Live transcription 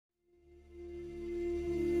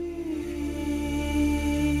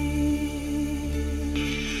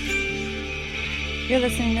You're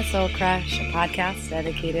listening to Soul Crush, a podcast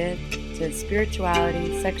dedicated to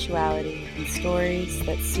spirituality, sexuality, and stories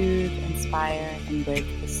that soothe, inspire, and break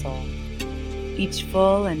the soul. Each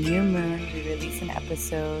full and new moon, we release an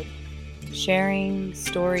episode sharing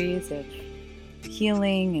stories of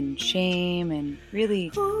healing and shame and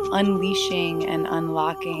really unleashing and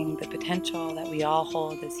unlocking the potential that we all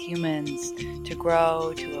hold as humans to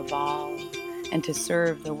grow, to evolve, and to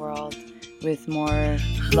serve the world with more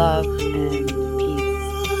love and peace.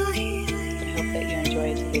 I hope that you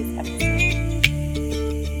enjoyed today's episode.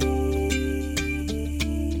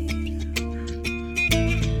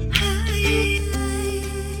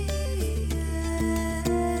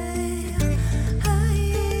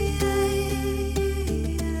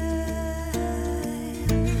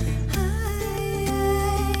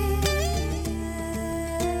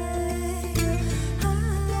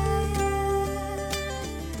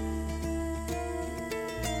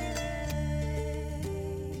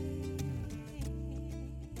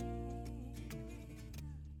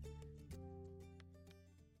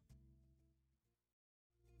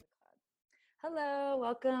 Hello,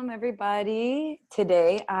 welcome everybody.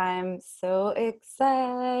 Today I'm so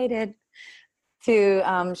excited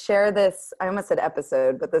to share this. I almost said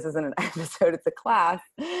episode, but this isn't an episode, it's a class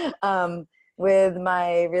with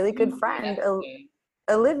my really good friend,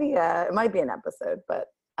 Olivia. It might be an episode, but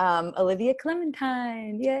Olivia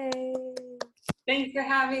Clementine. Yay! Thanks for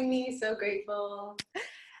having me. So grateful.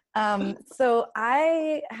 So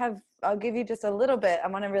I'll give you just a little bit. I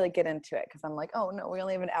want to really get into it because I'm like, oh no, we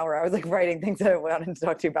only have an hour. I was like writing things that I wanted to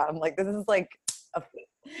talk to you about. I'm like, this is like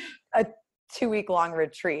a 2-week long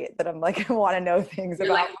retreat that I'm like, I want to know things You're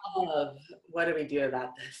about. Like, what do we do about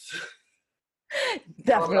this?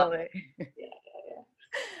 Definitely. Yeah.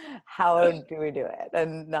 How do we do it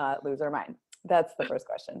and not lose our mind? That's the first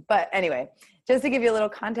question. But anyway, just to give you a little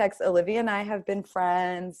context, Olivia and I have been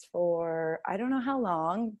friends for, I don't know how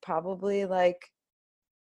long, probably like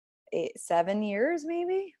 7 years,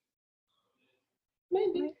 maybe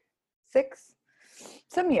 6,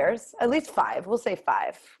 some years, at least 5. We'll say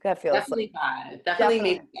 5. That feels definitely like 5. Definitely.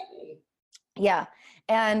 Maybe 7. Yeah.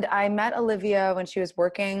 And I met Olivia when she was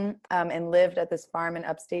working and lived at this farm in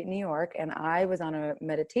upstate New York. And I was on a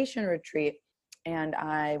meditation retreat and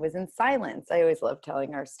I was in silence. I always love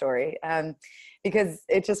telling our story because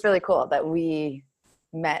it's just really cool that we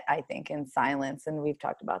met, I think, in silence. And we've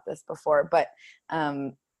talked about this before, but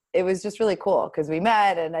it was just really cool because we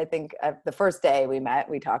met. And I think the first day we met,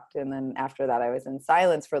 we talked. And then after that, I was in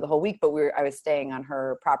silence for the whole week, but I was staying on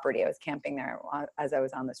her property. I was camping there as I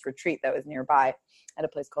was on this retreat that was nearby at a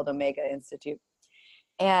place called Omega Institute.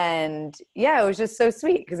 And yeah, it was just so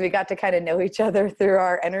sweet because we got to kind of know each other through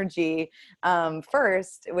our energy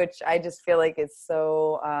first, which I just feel like is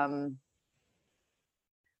so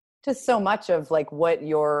just so much of like what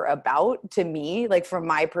you're about to me, like from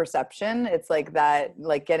my perception. It's like that,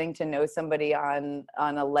 like getting to know somebody on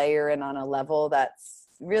a layer and on a level that's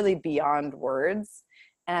really beyond words.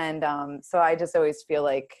 And so I just always feel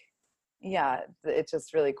like, yeah, it's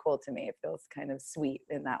just really cool to me. It feels kind of sweet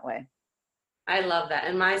in that way. I love that.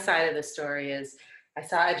 And my side of the story is I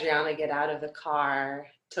saw Adriana get out of the car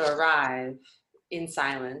to arrive in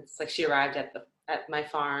silence. Like she arrived at my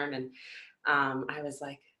farm and I was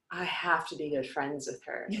like, I have to be good friends with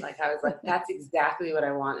her. Like I was like, that's exactly what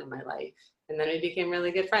I want in my life. And then we became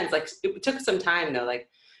really good friends. Like it took some time though. Like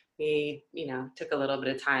we, took a little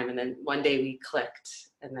bit of time and then one day we clicked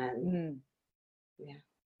and then,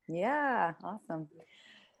 Yeah. Awesome.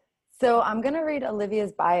 So I'm going to read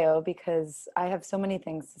Olivia's bio because I have so many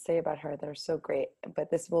things to say about her that are so great, but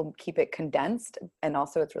this will keep it condensed and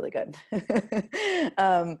also it's really good. So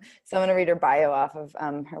I'm going to read her bio off of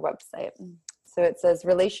her website. So it says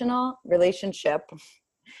relationship,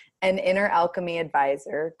 and inner alchemy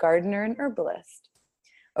advisor, gardener, and herbalist.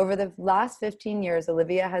 Over the last 15 years,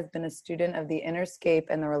 Olivia has been a student of the innerscape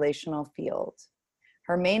and the relational field.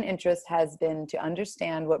 Her main interest has been to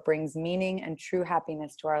understand what brings meaning and true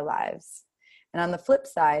happiness to our lives. And on the flip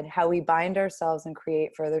side, how we bind ourselves and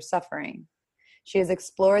create further suffering. She has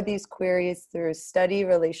explored these queries through study,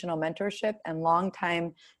 relational mentorship, and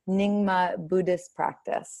long-time Nyingma Buddhist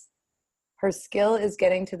practice. Her skill is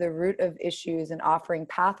getting to the root of issues and offering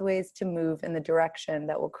pathways to move in the direction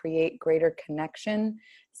that will create greater connection,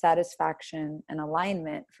 satisfaction, and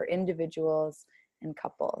alignment for individuals and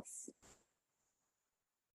couples.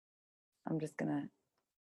 I'm just going to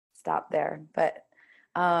stop there. But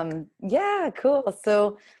yeah, cool.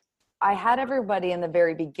 So I had everybody in the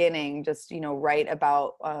very beginning just, write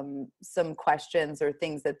about some questions or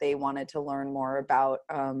things that they wanted to learn more about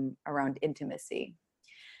around intimacy.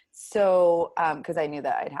 So, because I knew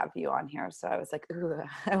that I'd have you on here, so I was like, ooh,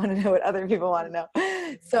 I want to know what other people want to know.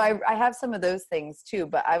 So I have some of those things too,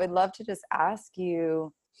 but I would love to just ask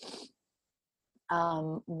you,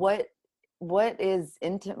 what is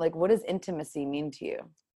what does intimacy mean to you?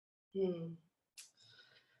 Hmm.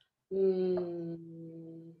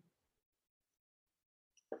 Mm,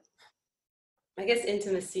 I guess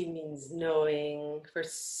intimacy means knowing, for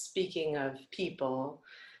speaking of people,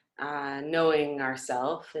 knowing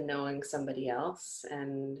ourselves and knowing somebody else,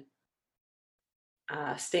 and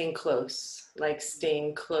staying close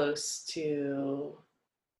to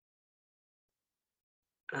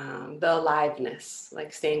the aliveness,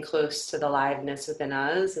 like staying close to the aliveness within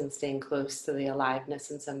us and staying close to the aliveness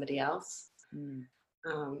in somebody else. Mm.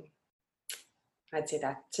 Um, I'd say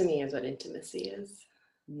that to me is what intimacy is.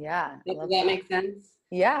 Yeah, I Does love that that. make sense?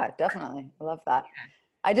 Yeah, definitely. I love that.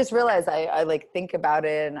 I just realized I like think about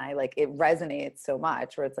it and I like it resonates so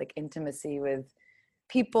much where it's like intimacy with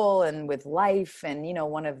people and with life. And,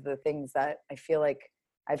 one of the things that I feel like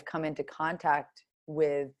I've come into contact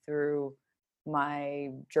with through my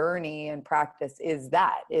journey and practice is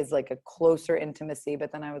like a closer intimacy.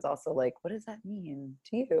 But then I was also like, what does that mean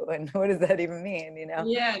to you? And what does that even mean?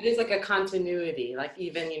 Yeah, there's like a continuity. Like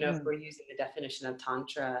even, if Mm. we're using the definition of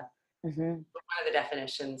Tantra, Mm-hmm. one of the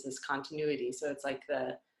definitions is continuity. So it's like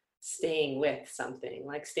the staying with something,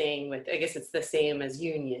 like staying with, I guess it's the same as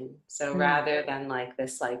union. So Mm. rather than like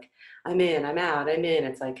this, like I'm in, I'm out, I'm in,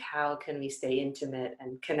 it's like, how can we stay intimate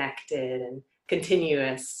and connected and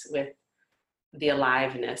continuous with the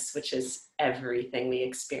aliveness, which is everything we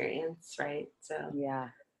experience, right? So Yeah.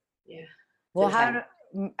 yeah, it's Well, intense.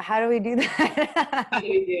 how do we do How that? do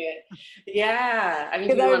we do it? Yeah, I mean,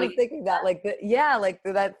 do Because we I was want to just get thinking that, like, yeah, like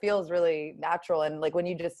that feels really natural. And like when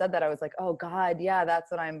you just said that, I was like, oh God, yeah,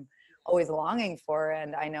 that's what I'm always longing for.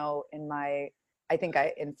 And I know in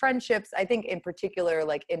friendships, I think in particular,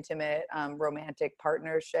 like intimate, romantic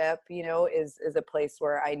partnership, is a place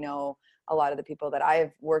where I know a lot of the people that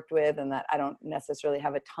I've worked with, and that I don't necessarily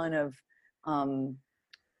have a ton of, um,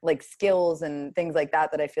 like skills and things like that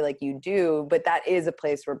I feel like you do, but that is a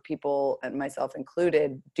place where people, and myself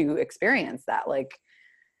included, do experience that, like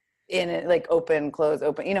in it, like open close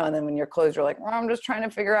open, and then when you're closed you're like, well, I'm just trying to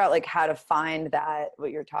figure out like how to find that, what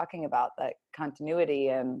you're talking about, that continuity.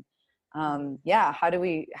 And yeah, how do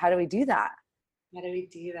we do that? how do we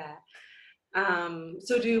do that?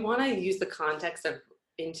 So do we want to use the context of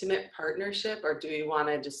intimate partnership, or do we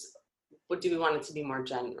want to what do we want it to be more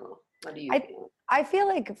general? What do you I think? I feel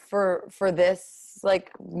like for this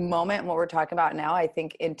like moment, what we're talking about now, I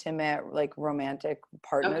think intimate, like romantic Okay.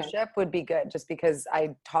 partnership would be good, just because I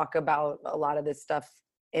talk about a lot of this stuff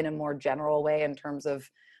in a more general way in terms of,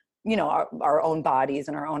 our own bodies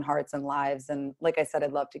and our own hearts and lives. And like I said,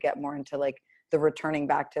 I'd love to get more into like the returning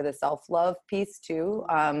back to the self-love piece too.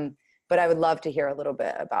 But I would love to hear a little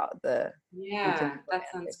bit about the Yeah, intimate that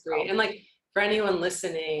romantic sounds great. realm. And like for anyone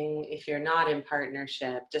listening, if you're not in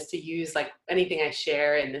partnership, just to use like anything I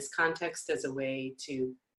share in this context as a way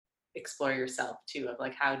to explore yourself too, of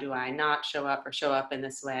like, how do I not show up or show up in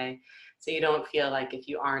this way? So you don't feel like if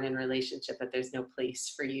you aren't in relationship that there's no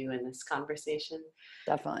place for you in this conversation.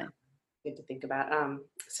 Definitely. Good to think about.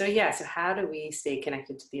 So yeah, so how do we stay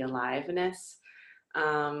connected to the aliveness?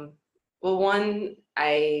 Um, well, one,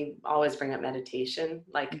 I always bring up meditation,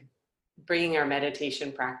 like bringing our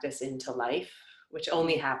meditation practice into life, which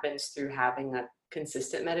only happens through having a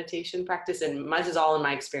consistent meditation practice. And this is all in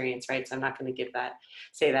my experience, right? So I'm not going to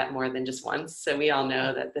say that more than just once. So we all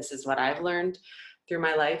know that this is what I've learned through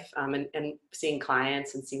my life, and seeing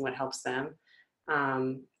clients and seeing what helps them.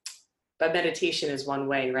 Um, but meditation is one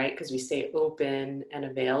way, right? Because we stay open and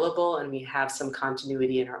available and we have some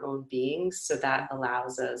continuity in our own beings. So that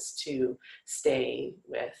allows us to stay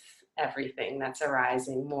with everything that's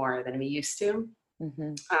arising more than we used to.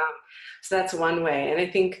 Mm-hmm. Um, so that's one way. And I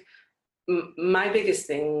think my biggest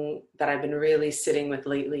thing that I've been really sitting with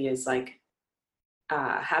lately is like,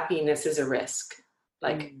 happiness is a risk.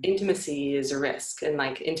 Like Mm-hmm. intimacy is a risk, and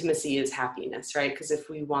like intimacy is happiness, right? Because if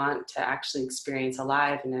we want to actually experience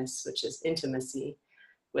aliveness, which is intimacy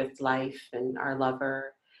with life and our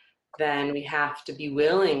lover, then we have to be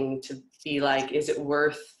willing to be like, is it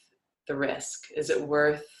worth the risk? Is it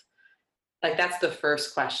worth, like, that's the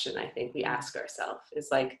first question I think we ask ourselves is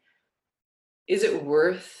like, is it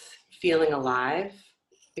worth feeling alive?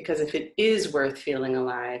 Because if it is worth feeling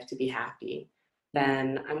alive to be happy,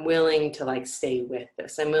 then I'm willing to like stay with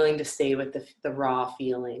this. I'm willing to stay with the raw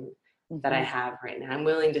feeling that I Mm-hmm. have right now. I'm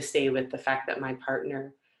willing to stay with the fact that my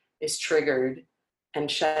partner is triggered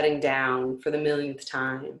and shutting down for the millionth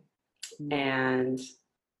time. Mm-hmm. And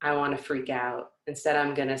I want to freak out. Instead,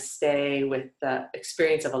 I'm going to stay with the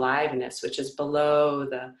experience of aliveness, which is below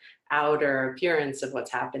the outer appearance of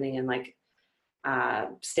what's happening, and like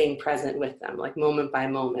staying present with them, like moment by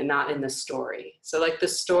moment, not in the story. So like the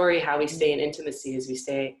story, how we stay in intimacy is we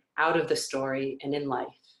stay out of the story and in life.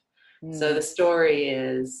 So the story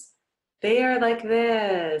is, they are like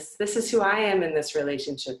this. This is who I am in this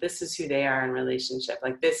relationship. This is who they are in relationship.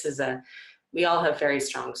 Like we all have very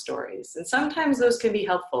strong stories. And sometimes those can be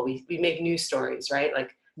helpful. We make new stories, right?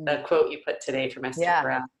 Like the quote you put today from Esther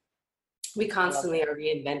Perel. We constantly are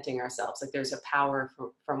reinventing ourselves. Like there's a power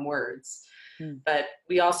from words. But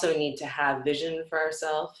we also need to have vision for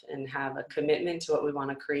ourselves and have a commitment to what we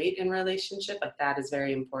want to create in relationship. Like that is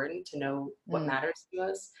very important to know what matters to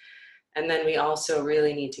us. And then we also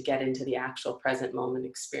really need to get into the actual present moment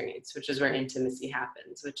experience, which is where intimacy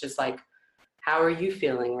happens, which is like, how are you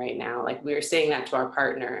feeling right now? Like we're saying that to our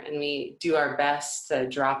partner, and we do our best to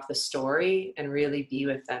drop the story and really be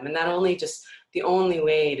with them. And the only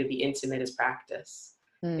way to be intimate is practice.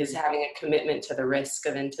 Is having a commitment to the risk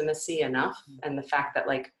of intimacy enough, and the fact that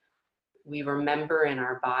like we remember in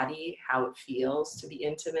our body how it feels to be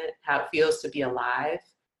intimate, how it feels to be alive.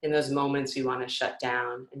 In those moments we want to shut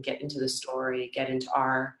down and get into the story, get into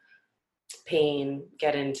our pain,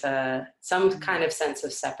 get into some kind of sense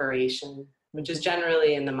of separation, which is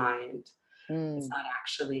generally in the mind. It's not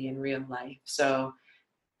actually in real life. So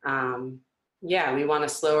we want to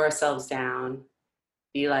slow ourselves down,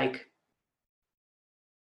 be like,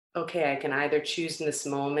 okay, I can either choose in this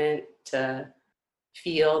moment to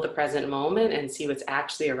feel the present moment and see what's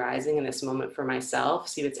actually arising in this moment for myself,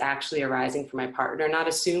 see what's actually arising for my partner, not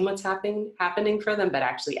assume what's happening for them, but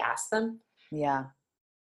actually ask them. Yeah.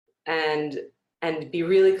 And be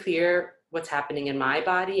really clear what's happening in my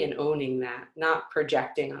body and owning that, not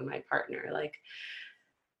projecting on my partner. Like,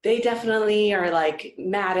 they definitely are like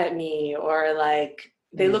mad at me, or like,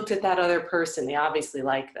 they looked at that other person, they obviously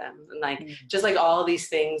like them, and like just like all these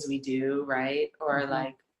things we do, right? Or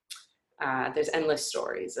like there's endless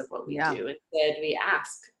stories of what we do. Instead we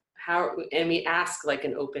ask we ask like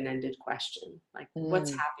an open-ended question, like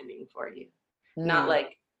what's happening for you? Not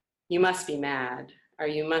like, you must be mad, or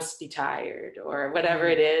you must be tired, or whatever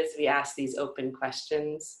it is. We ask these open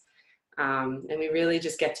questions. And we really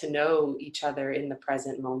just get to know each other in the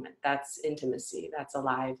present moment. That's intimacy. That's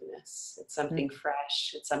aliveness. It's something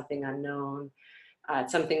fresh. It's something unknown.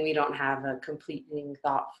 It's something we don't have a completing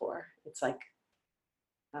thought for. It's like,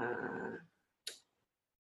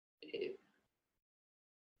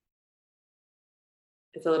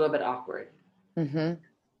 it's a little bit awkward.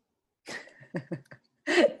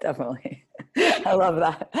 Definitely. I love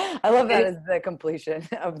that. I love that as the completion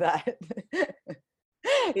of that.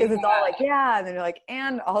 Because it's all like, and then you're like,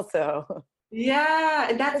 and also. Yeah,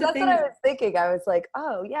 and that's what I was thinking. I was like,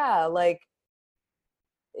 oh yeah, like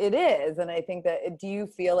it is. And I think that, do you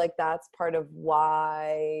feel like that's part of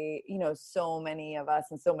why, so many of us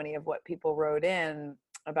and so many of what people wrote in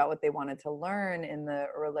about what they wanted to learn in the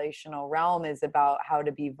relational realm is about how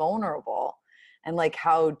to be vulnerable, and like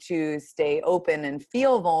how to stay open and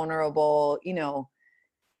feel vulnerable,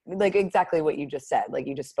 like exactly what you just said, like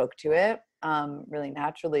you just spoke to it really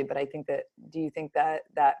naturally. But I think that, do you think that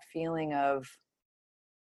that feeling of,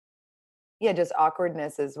 just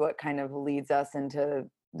awkwardness is what kind of leads us into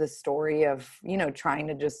the story of, trying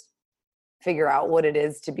to just figure out what it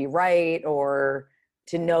is to be right, or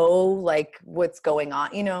to know like what's going on?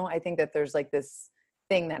 I think that there's like this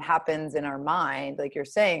thing that happens in our mind, like you're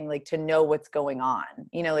saying, like to know what's going on,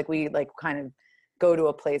 like we like kind of go to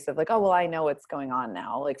a place of like, oh, well, I know what's going on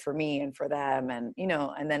now, like for me and for them. And,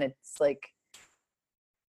 and then it's like,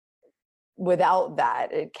 without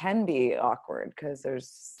that, it can be awkward because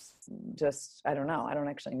there's just, I don't know. I don't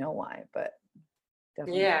actually know why, but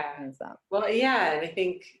definitely. That. Well, yeah. And I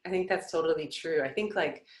think that's totally true. I think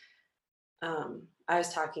like, I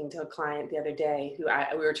was talking to a client the other day who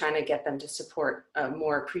we were trying to get them to support a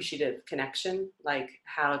more appreciative connection, like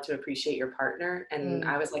how to appreciate your partner. And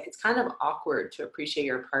I was like, it's kind of awkward to appreciate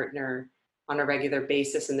your partner on a regular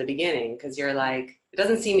basis in the beginning, because you're like, it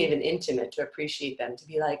doesn't seem even intimate to appreciate them, to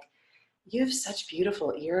be like, you have such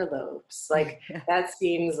beautiful earlobes. Like that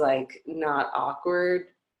seems like not awkward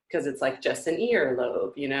because it's like just an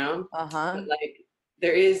earlobe, But like,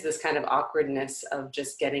 there is this kind of awkwardness of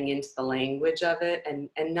just getting into the language of it and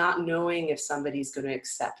not knowing if somebody's going to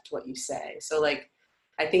accept what you say. So like,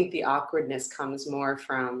 I think the awkwardness comes more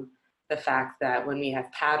from the fact that when we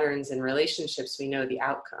have patterns in relationships, we know the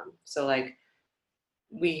outcome. So like,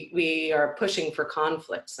 we are pushing for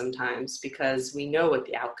conflict sometimes because we know what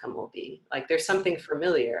the outcome will be. Like there's something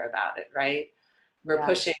familiar about it, right? We're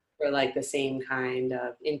pushing for like the same kind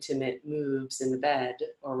of intimate moves in the bed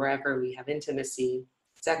or wherever we have intimacy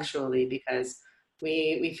sexually, because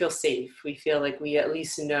we feel safe. We feel like we at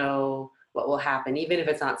least know what will happen, even if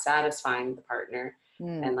it's not satisfying the partner.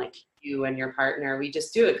 Mm. And like you and your partner, we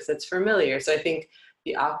just do it because it's familiar. So I think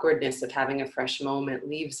the awkwardness of having a fresh moment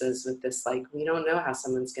leaves us with this, like, we don't know how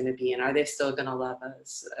someone's going to be, and are they still going to love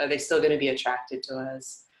us? Are they still going to be attracted to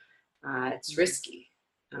us? It's risky.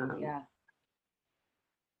 Yeah.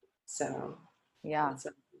 So Yeah. that's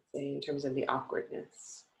what I would say in terms of the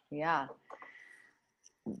awkwardness. Yeah.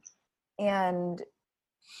 And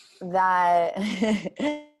that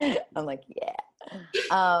I'm like, yeah.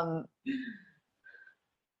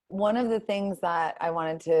 One of the things that I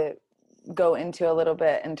wanted to go into a little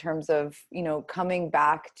bit in terms of, coming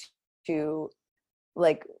back to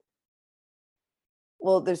like,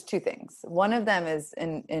 well, there's two things. One of them is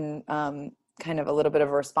in kind of a little bit of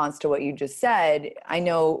a response to what you just said. I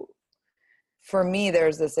know for me,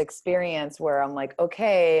 there's this experience where I'm like,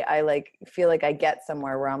 okay, I like feel like I get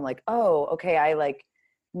somewhere where I'm like, oh, okay, I like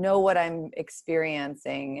know what I'm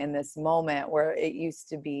experiencing in this moment, where it used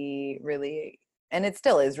to be really, and it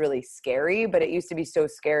still is really scary, but it used to be so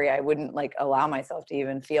scary I wouldn't like allow myself to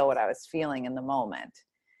even feel what I was feeling in the moment.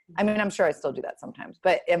 I mean, I'm sure I still do that sometimes,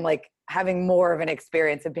 but I'm like having more of an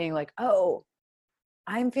experience of being like, oh,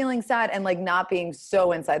 I'm feeling sad, and like not being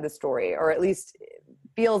so inside the story, or at least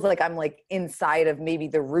feels like I'm like inside of maybe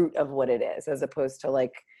the root of what it is, as opposed to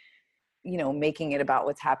like, making it about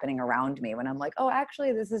what's happening around me, when I'm like, oh,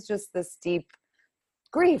 actually, this is just this deep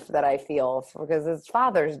grief that I feel because it's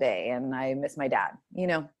Father's Day and I miss my dad,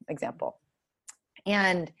 example.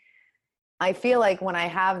 And I feel like when I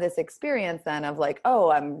have this experience then of like,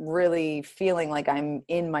 oh, I'm really feeling like I'm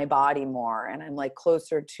in my body more, and I'm like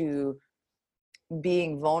closer to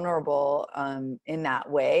being vulnerable in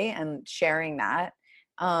that way and sharing that.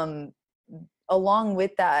 Along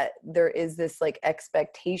with that, there is this like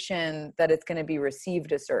expectation that it's going to be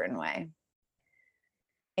received a certain way.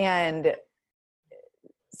 And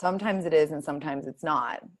sometimes it is and sometimes it's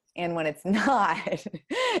not. And when it's not,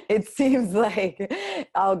 it seems like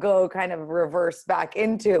I'll go kind of reverse back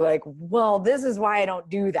into like, well, this is why I don't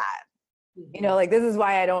do that. Like, this is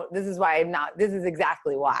why I'm not, this is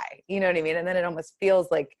exactly why, you know what I mean? And then it almost feels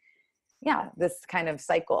like, yeah, this kind of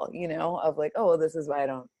cycle, of like, oh, this is why I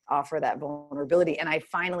don't offer that vulnerability. And I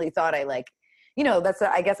finally thought I like, that's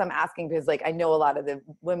I guess I'm asking because like, I know a lot of the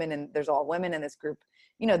women, and there's all women in this group,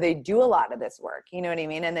 they do a lot of this work, you know what I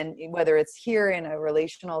mean? And then whether it's here in a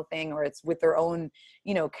relational thing, or it's with their own,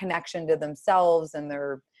 connection to themselves and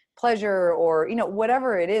their pleasure, or,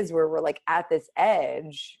 whatever it is, where we're like at this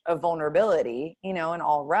edge of vulnerability, in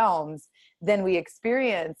all realms, then we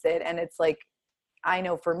experience it. And it's like, I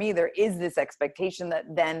know for me, there is this expectation that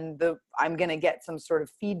then I'm going to get some sort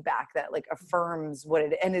of feedback that like affirms what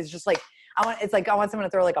it, and it's just like, I want someone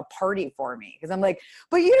to throw like a party for me. Cause I'm like,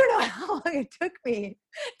 but you don't know how long it took me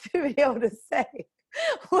to be able to say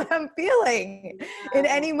what I'm feeling in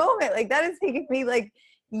any moment. Like that is taking me like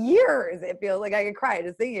years. It feels like I could cry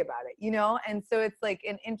just thinking about it, And so it's like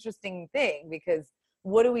an interesting thing, because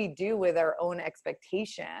what do we do with our own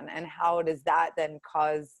expectation, and how does that then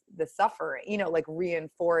cause the suffering, like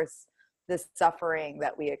reinforce the suffering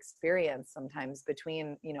that we experience sometimes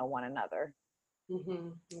between, one another. Mm-hmm.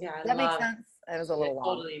 Yeah, Does that make sense? It was a little long.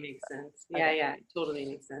 Totally makes sense. Okay. Yeah, it totally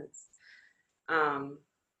makes sense.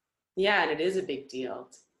 Yeah, and it is a big deal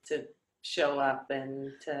to show up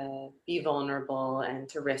and to be vulnerable and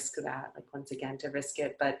to risk that, like once again, to risk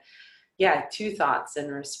it. But yeah, two thoughts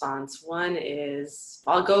in response. One is,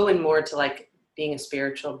 I'll go in more to like being a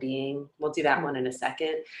spiritual being. We'll do that one in a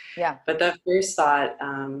second. Yeah. But the first thought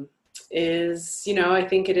is, I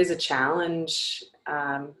think it is a challenge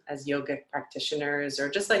as yogic practitioners, or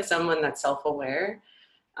just like someone that's self-aware.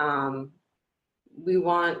 We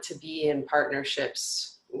want to be in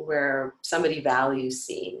partnerships where somebody values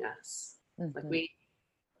seeing us. Mm-hmm. Like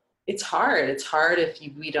it's hard. It's hard if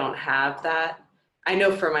we don't have that. I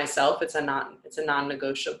know for myself, it's a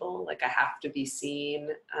non-negotiable. Like I have to be seen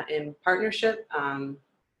in partnership. And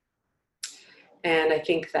I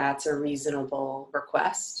think that's a reasonable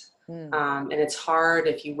request. And it's hard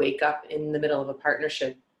if you wake up in the middle of a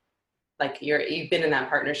partnership, like you've been in that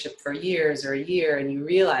partnership for years or a year, and you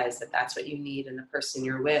realize that that's what you need, and the person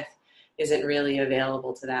you're with isn't really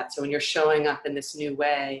available to that. So when you're showing up in this new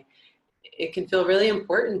way, it can feel really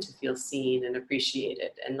important to feel seen and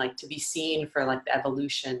appreciated, and like to be seen for like the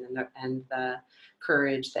evolution and the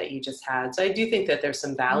courage that you just had. So I do think that there's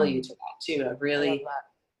some value to that too, of really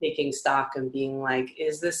taking stock and being like,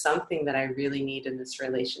 is this something that I really need in this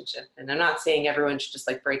relationship? And I'm not saying everyone should just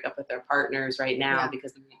like break up with their partners right now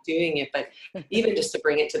because they're not doing it, but even just to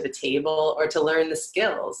bring it to the table or to learn the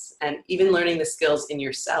skills, and even learning the skills in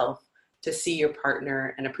yourself to see your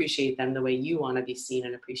partner and appreciate them the way you want to be seen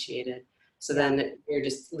and appreciated. So then you're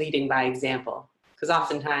just leading by example. Because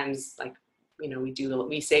oftentimes, like, you know,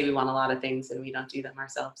 we say we want a lot of things and we don't do them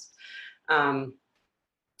ourselves. So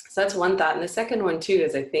that's one thought. And the second one too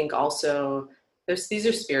is, I think also these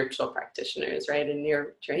are spiritual practitioners, right? In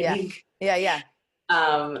your training. Yeah.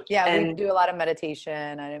 And we do a lot of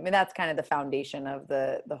meditation. I mean, that's kind of the foundation of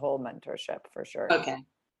the whole mentorship for sure. Okay,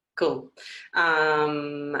 cool.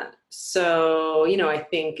 So, you know, I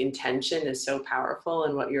think intention is so powerful,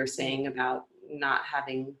 and what you're saying about not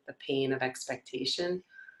having the pain of expectation.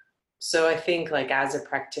 So I think, like, as a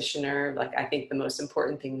practitioner, like, I think the most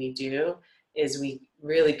important thing we do is we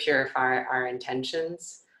really purify our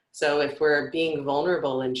intentions. So if we're being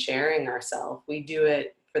vulnerable and sharing ourselves, we do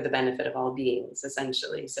it for the benefit of all beings,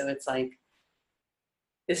 essentially. So it's like,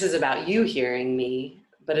 this is about you hearing me,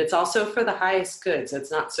 but it's also for the highest good. So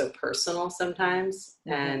it's not so personal sometimes.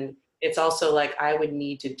 And it's also like, I would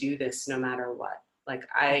need to do this no matter what. Like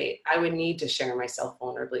I would need to share myself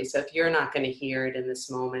vulnerably. So if you're not going to hear it in this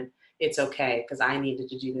moment, it's okay, because I needed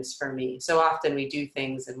to do this for me. So often we do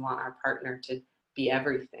things and want our partner to be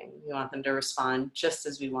everything. We want them to respond just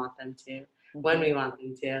as we want them to, when we want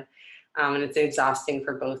them to. And it's exhausting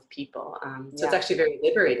for both people. So it's actually very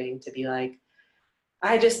liberating to be like,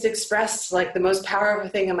 I just expressed like the most powerful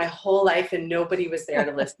thing in my whole life and nobody was there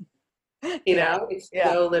to listen. You know, it's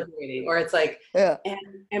so liberating. Or it's like,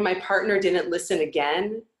 and my partner didn't listen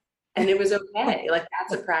again, and it was okay. Like,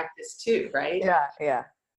 that's a practice too, right? Yeah.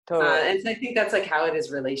 Totally. And so I think that's like how it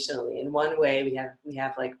is relationally. In one way, we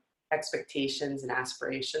have like expectations and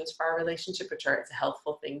aspirations for our relationship, which are, it's a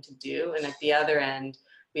helpful thing to do. And at the other end,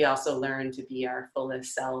 we also learn to be our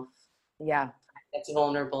fullest self. Yeah. That's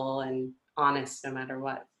vulnerable and honest no matter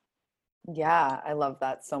what. Yeah, I love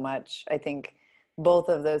that so much. I think both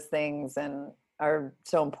of those things are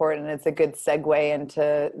so important. It's a good segue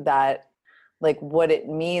into that, like what it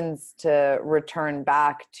means to return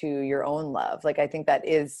back to your own love. Like, I think that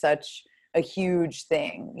is such a huge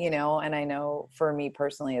thing, you know, and I know for me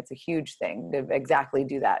personally, it's a huge thing to exactly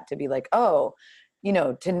do that, to be like, oh, you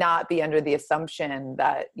know, to not be under the assumption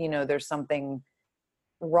that, you know, there's something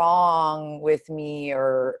wrong with me,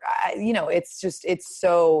 or you know, it's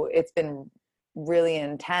been really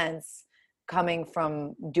intense coming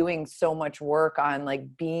from doing so much work on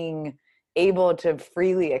like being able to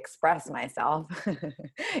freely express myself.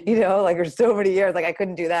 You know, like there's so many years like I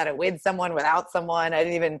couldn't do that with someone, without someone. I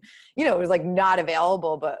didn't even, you know, it was like not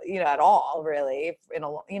available, but you know, at all really,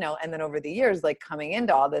 you know, and then over the years, like coming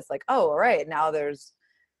into all this, like, oh, all right, now there's,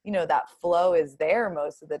 you know, that flow is there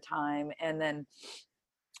most of the time. And then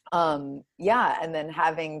and then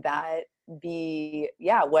having that be,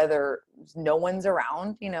 whether no one's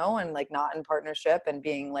around, you know, and like not in partnership, and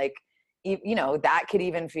being like, you know, that could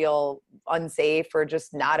even feel unsafe or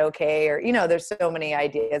just not okay, or, you know, there's so many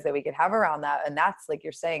ideas that we could have around that. And that's, like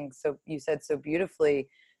you're saying, so you said so beautifully,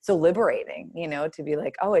 so liberating, you know, to be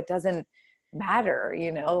like, oh, it doesn't matter,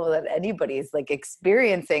 you know, that anybody's like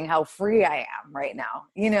experiencing how free I am right now,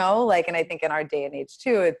 you know, like, and I think in our day and age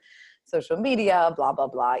too, social media, blah, blah,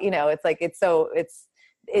 blah, you know, it's like, it's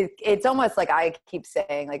almost like, I keep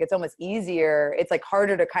saying, like, it's almost easier. It's like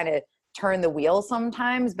harder to kind of turn the wheel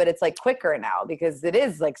sometimes, but it's like quicker now, because it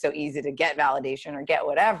is like so easy to get validation or get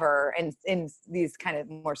whatever. And in these kind of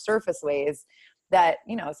more surface ways that,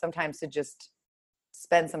 you know, sometimes to just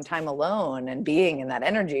spend some time alone and being in that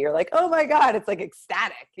energy, you're like, oh my God, it's like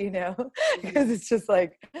ecstatic, you know, because it's just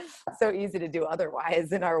like so easy to do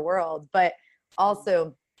otherwise in our world. But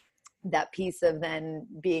also that piece of then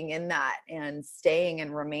being in that and staying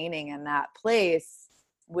and remaining in that place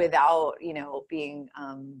without, you know, being,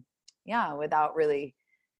 without really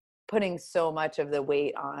putting so much of the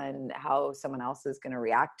weight on how someone else is going to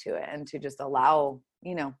react to it, and to just allow,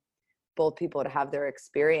 you know, both people to have their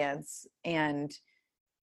experience. And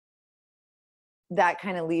that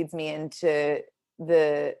kind of leads me into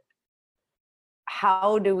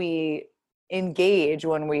how do we engage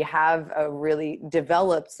when we have really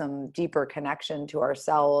developed some deeper connection to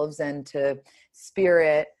ourselves and to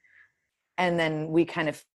spirit, and then we kind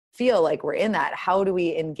of feel like we're in that. How do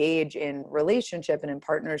we engage in relationship and in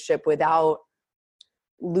partnership without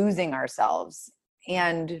losing ourselves?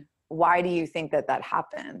 And why do you think that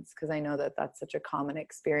happens? Because I know that that's such a common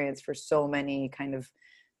experience for so many kind of,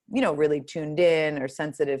 you know, really tuned in or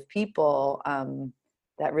sensitive people.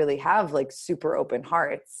 that really have like super open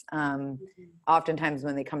hearts. Oftentimes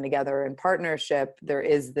when they come together in partnership, there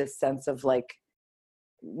is this sense of like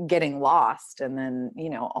getting lost, and then, you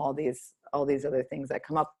know, all these other things that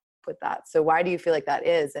come up with that. So why do you feel like that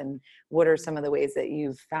is, and what are some of the ways that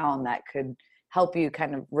you've found that could help you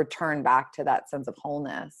kind of return back to that sense of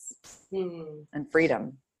wholeness and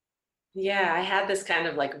freedom? Yeah, I had this kind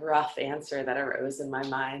of like rough answer that arose in my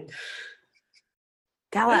mind.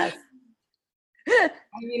 Tell us. I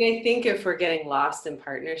mean, I think if we're getting lost in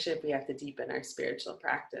partnership, we have to deepen our spiritual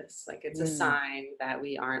practice. Like it's a sign that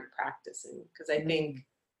we aren't practicing. Because I think,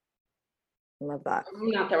 love that.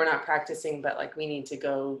 not that we're not practicing, but like we need to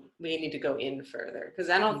go in further. Because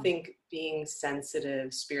I don't think being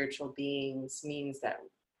sensitive spiritual beings means that,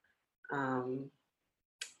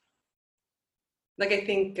 like I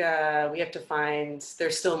think we have to find,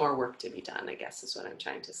 there's still more work to be done, I guess is what I'm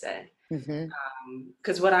trying to say.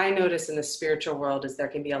 Because what I notice in the spiritual world is there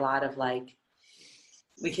can be a lot of like,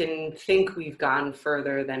 we can think we've gone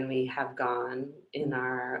further than we have gone in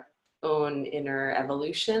our own inner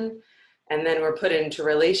evolution. And then we're put into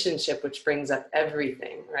relationship, which brings up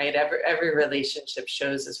everything, right? Every relationship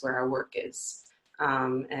shows us where our work is.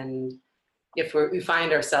 And if we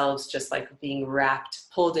find ourselves just like being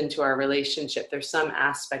pulled into our relationship, there's some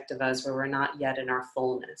aspect of us where we're not yet in our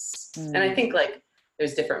fullness. And I think like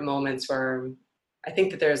there's different moments where I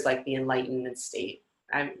think that there's like the enlightenment state,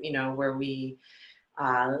 where we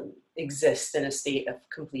exist in a state of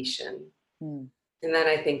completion. And then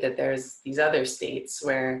I think that there's these other states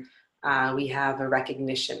where we have a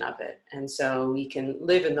recognition of it. And so we can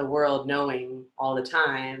live in the world knowing all the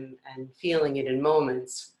time and feeling it in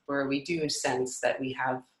moments where we do sense that we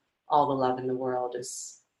have all the love in the world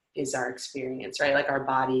is our experience, right? Like our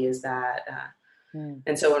body is that.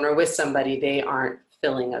 And so when we're with somebody, they aren't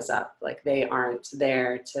filling us up. Like they aren't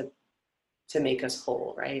there to make us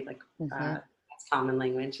whole, right? Like that's common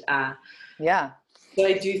language. Yeah. So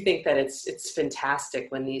I do think that it's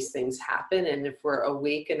fantastic when these things happen. And if we're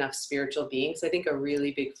awake enough spiritual beings, I think a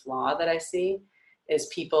really big flaw that I see is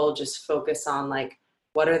people just focus on like,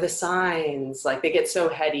 what are the signs? Like they get so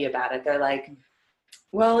heady about it. They're like,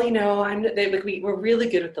 well, you know, we're really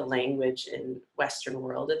good with the language in Western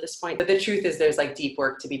world at this point. But the truth is there's like deep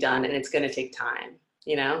work to be done and it's going to take time,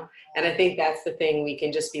 you know? And I think that's the thing. We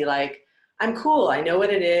can just be like, I'm cool. I know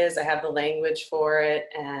what it is. I have the language for it.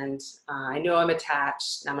 And I know I'm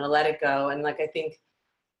attached and I'm going to let it go. And like, I think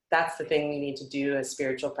that's the thing we need to do as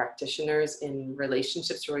spiritual practitioners in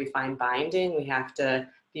relationships where we find binding. We have to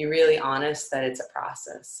be really honest that it's a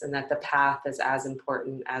process and that the path is as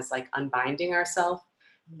important as like unbinding ourselves.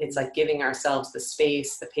 It's like giving ourselves the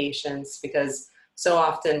space, the patience, because so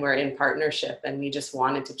often we're in partnership and we just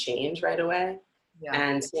want it to change right away. Yeah.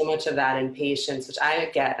 And so much of that impatience, which I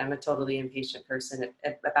get, I'm a totally impatient person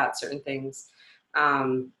about certain things.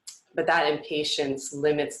 But that impatience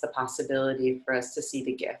limits the possibility for us to see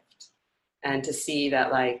the gift and to see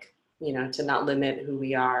that, like, you know, to not limit who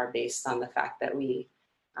we are based on the fact that we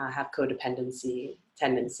have codependency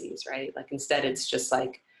tendencies, right? Like instead it's just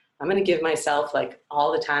like, I'm going to give myself like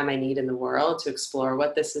all the time I need in the world to explore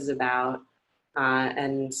what this is about.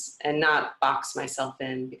 And not box myself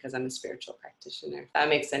in because I'm a spiritual practitioner. If that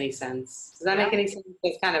makes any sense. Does that make any sense?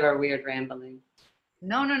 It's kind of a weird rambling.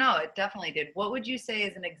 No, it definitely did. What would you say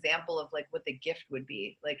is an example of like what the gift would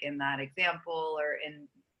be, like in that example, or in,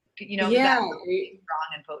 you know, yeah, that really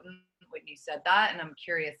strong and potent when you said that. And I'm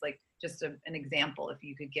curious, like just an example, if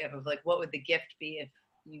you could give of like, what would the gift be if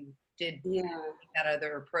you did that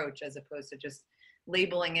other approach as opposed to just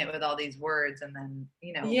labeling it with all these words and then,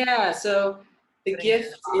 you know. Yeah. So the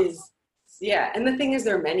gift is, and the thing is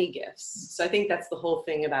there are many gifts. So I think that's the whole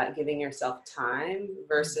thing about giving yourself time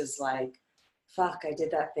versus like, fuck, I did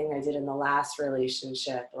that thing I did in the last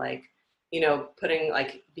relationship. Like, you know,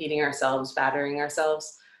 beating ourselves, battering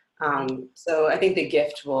ourselves. So I think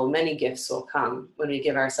many gifts will come when we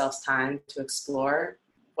give ourselves time to explore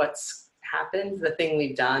what's happened, the thing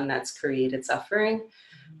we've done that's created suffering.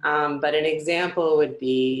 But an example would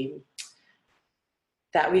be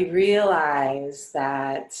that we realize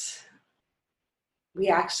that we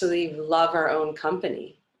actually love our own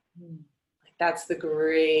company. Like that's the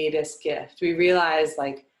greatest gift. We realize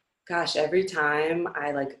like, gosh, every time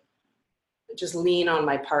I like just lean on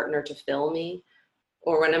my partner to fill me,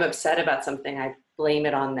 or when I'm upset about something, I blame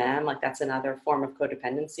it on them. Like that's another form of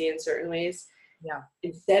codependency in certain ways. Yeah.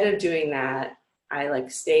 Instead of doing that, I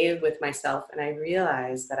like stay with myself and I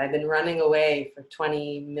realize that I've been running away for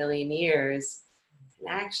 20 million years. And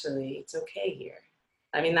actually, it's okay here.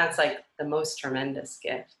 I mean, that's like the most tremendous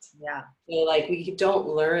gift. Yeah. So like we don't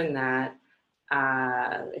learn that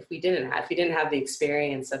if we didn't have the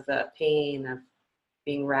experience of the pain of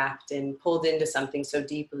being wrapped and pulled into something so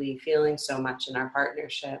deeply, feeling so much in our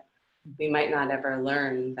partnership, we might not ever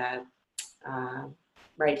learn that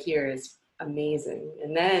right here is amazing.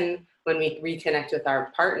 And then when we reconnect with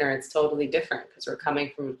our partner, it's totally different because we're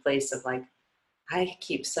coming from a place of like, I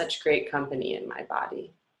keep such great company in my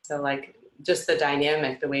body. So like just the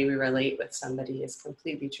dynamic, the way we relate with somebody is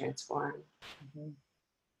completely transformed. Mm-hmm.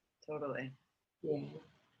 Totally. Yeah.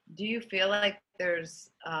 Do you feel like there's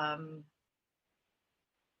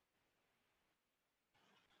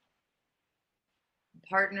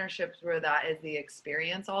partnerships where that is the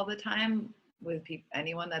experience all the time with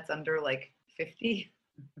anyone that's under like 50?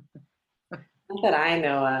 Not that I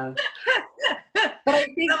know of. But I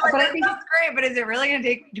think, that's great, but is it really going to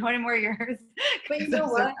take 20 more years? But you know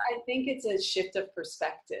what? I think it's a shift of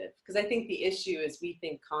perspective, because I think the issue is we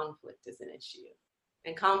think conflict is an issue,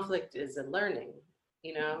 and conflict is a learning.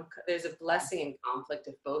 You know, there's a blessing in conflict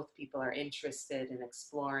if both people are interested in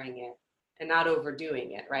exploring it and not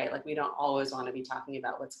overdoing it, right? Like we don't always want to be talking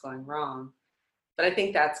about what's going wrong. But I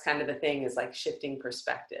think that's kind of the thing, is like shifting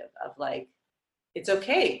perspective of like, it's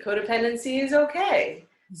okay. Codependency is okay.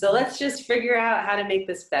 So let's just figure out how to make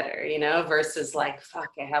this better, you know, versus like, fuck,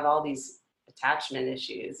 I have all these attachment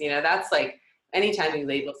issues. You know, that's like, anytime you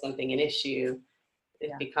label something an issue,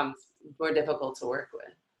 it becomes more difficult to work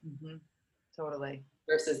with. Mm-hmm. Totally.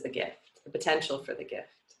 Versus the gift, the potential for the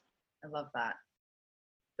gift. I love that.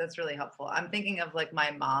 That's really helpful. I'm thinking of like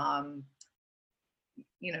my mom.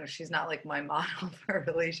 You know, she's not like my model for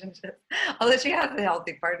relationships, although she has a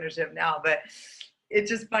healthy partnership now. But it's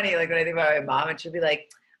just funny, like when I think about my mom, and she'll be like,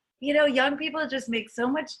 you know, young people just make so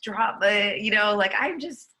much drama. You know, like I'm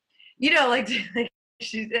just, you know, like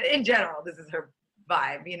she's in general, this is her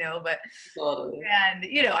vibe, you know, but totally. And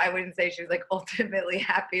you know, I wouldn't say she was like ultimately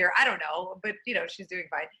happier. I don't know, but you know, she's doing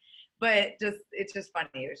fine. But it's just funny.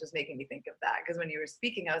 It was just making me think of that, because when you were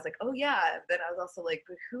speaking, I was like, oh yeah. Then I was also like,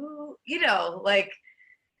 but who, you know, like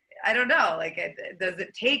I don't know, like, does it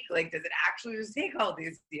actually just take all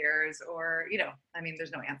these years, or, you know, I mean,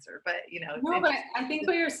 there's no answer, but, you know. No, but I think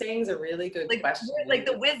what you're saying is a really good question. Like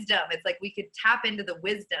the wisdom, it's like we could tap into the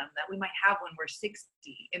wisdom that we might have when we're 60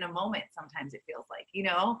 in a moment. Sometimes it feels like, you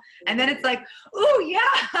know, and then it's like, oh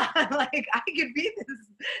yeah, like I could be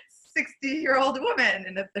this 60-year-old woman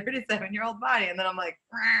in a 37-year-old body. And then I'm like,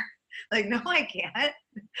 no, I can't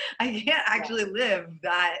actually live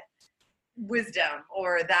that wisdom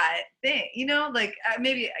or that thing, you know, like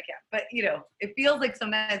maybe I can't, but you know, it feels like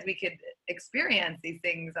sometimes we could experience these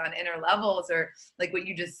things on inner levels, or like what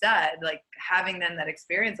you just said, like having then that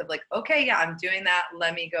experience of like, okay, yeah, I'm doing that,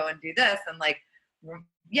 let me go and do this, and like,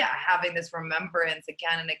 yeah, having this remembrance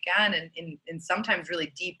again and again, and in sometimes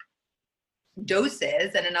really deep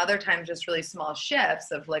doses, and in other times just really small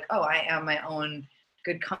shifts of like, oh, I am my own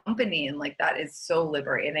good company, and like that is so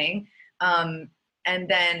liberating. And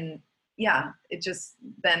then yeah, it just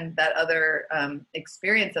then that other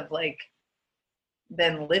experience of like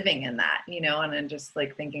then living in that, you know, and then just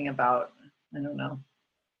like thinking about, I don't know,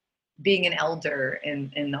 being an elder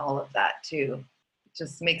in all of that too, it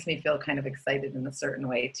just makes me feel kind of excited in a certain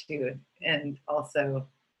way too, and also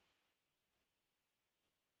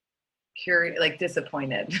curious, like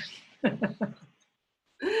disappointed. But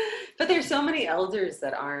there's so many elders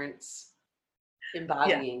that aren't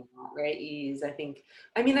embodying that, right? Ease. I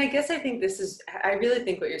really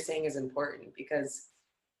think what you're saying is important, because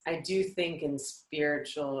I do think in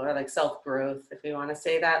spiritual or like self-growth, if we want to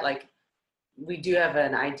say that, like we do have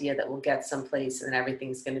an idea that we'll get someplace and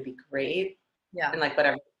everything's going to be great. Yeah. And like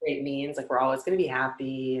whatever great means, like we're always going to be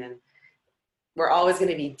happy and we're always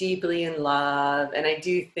going to be deeply in love. And I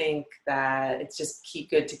do think that it's just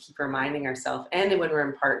good to keep reminding ourselves, and when we're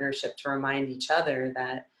in partnership, to remind each other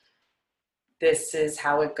that this is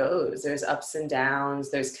how it goes. There's ups and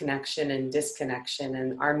downs, there's connection and disconnection.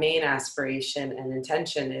 And our main aspiration and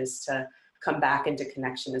intention is to come back into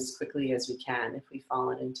connection as quickly as we can if we've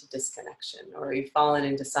fallen into disconnection or we've fallen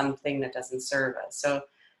into something that doesn't serve us. So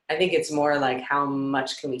I think it's more like, how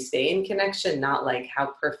much can we stay in connection, not like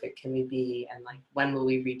how perfect can we be, and like when will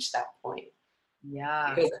we reach that point?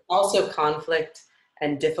 Yeah. Because also conflict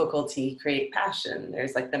and difficulty create passion.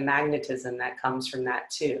 There's like the magnetism that comes from that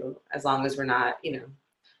too, as long as we're not, you know,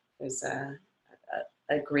 there's a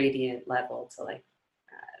gradient level to like,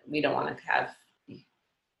 we don't want to have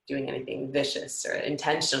doing anything vicious or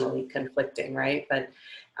intentionally conflicting, right? But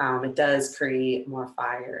it does create more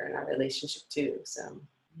fire in our relationship too, so.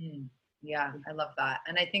 Yeah, I love that.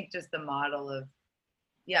 And I think just the model of,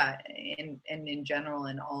 yeah, in general,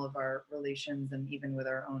 in all of our relations, and even with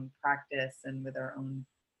our own practice and with our own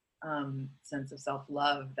sense of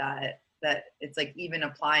self-love that it's like even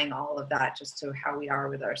applying all of that just to how we are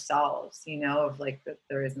with ourselves, you know, of like that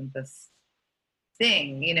there isn't this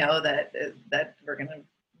thing, you know, that we're gonna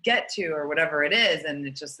get to or whatever it is, and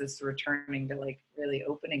it's just this returning to like really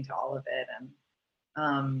opening to all of it.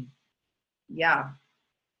 And yeah.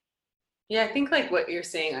 Yeah, I think like what you're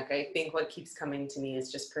saying, like I think what keeps coming to me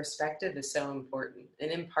is just perspective is so important. And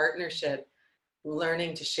in partnership,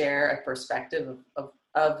 learning to share a perspective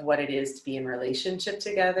of what it is to be in relationship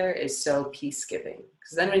together is so peace giving.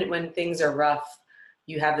 Because then when things are rough,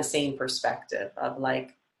 you have the same perspective of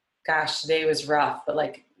like, gosh, today was rough, but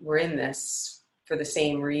like we're in this for the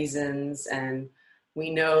same reasons. And we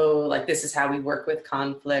know like this is how we work with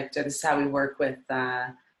conflict, or this is how we work with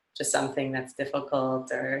just something that's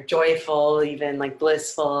difficult or joyful, even like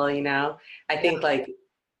blissful, you know. I think like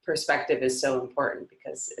perspective is so important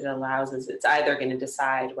because it allows us, it's either going to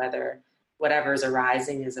decide whether whatever's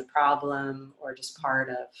arising is a problem or just part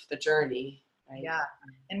of the journey, right? Yeah.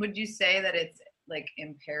 And would you say that it's like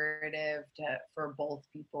imperative for both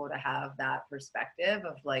people to have that perspective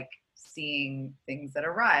of like seeing things that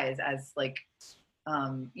arise as like,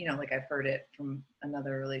 you know, like I've heard it from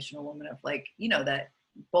another relational woman of like, you know, that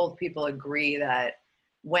both people agree that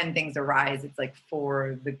when things arise, it's like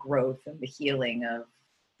for the growth and the healing of,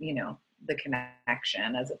 you know, the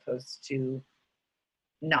connection as opposed to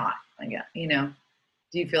not, I guess, you know.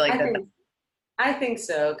 Do you feel like I think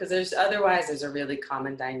so, because there's a really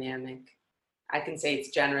common dynamic. I can say it's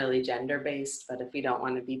generally gender based, but if we don't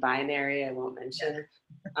want to be binary, I won't mention.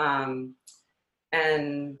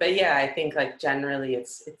 But yeah, I think like generally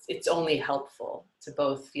it's only helpful to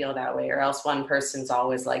both feel that way, or else one person's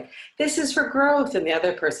always like, this is for growth, and the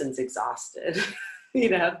other person's exhausted, you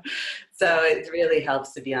know? So it really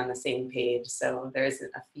helps to be on the same page. So there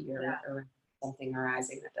isn't a fear or something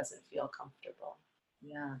arising that doesn't feel comfortable.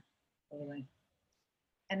 Yeah, totally.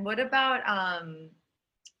 And what about, let me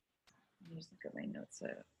just look at my notes.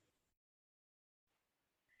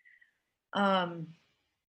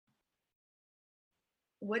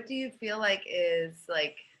 What do you feel like is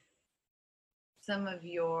like some of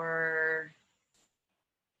your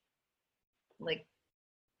like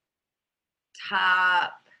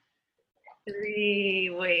top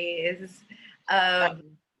 3 ways of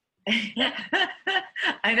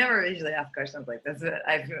I never usually ask questions like this, but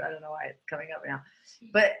I don't know why it's coming up now.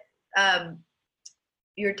 But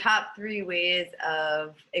your top 3 ways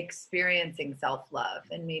of experiencing self-love,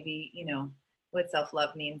 and maybe, you know, what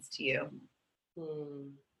self-love means to you.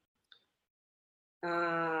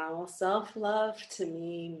 Well, self-love to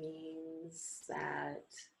me means that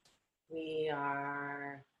we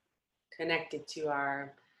are connected to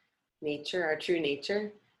our nature, our true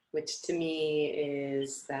nature, which to me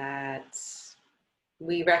is that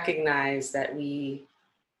we recognize that we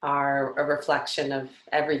are a reflection of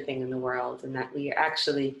everything in the world, and that we are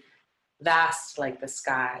actually vast like the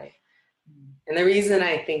sky. And the reason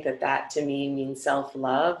I think that to me means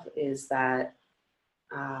self-love is that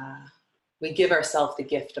we give ourselves the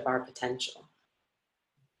gift of our potential.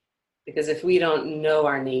 Because if we don't know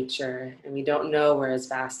our nature and we don't know we're as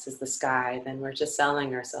vast as the sky, then we're just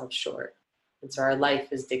selling ourselves short. And so our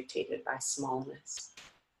life is dictated by smallness.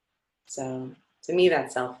 So to me,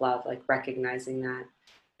 that's self-love, like recognizing that.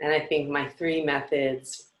 And I think my 3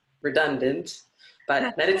 methods, redundant,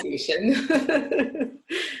 but meditation.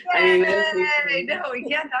 I mean, meditation. No, we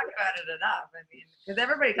can't talk about it enough. I mean, because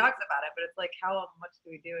everybody talks about it, but it's like, how much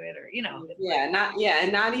do we do it, or you know?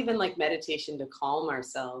 And not even like meditation to calm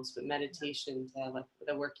ourselves, but meditation to like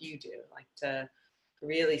the work you do, like to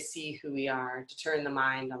really see who we are, to turn the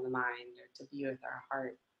mind on the mind, or to be with our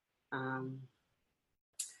heart. And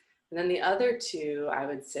then the other 2, I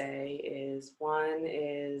would say, is one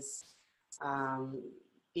is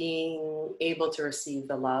being able to receive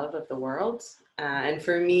the love of the world. And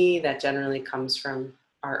for me, that generally comes from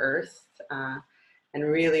our earth, and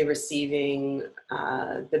really receiving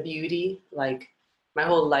the beauty. Like my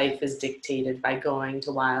whole life is dictated by going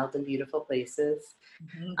to wild and beautiful places.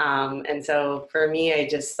 And so for me, I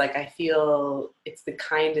feel it's the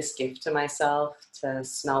kindest gift to myself to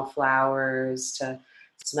smell flowers, to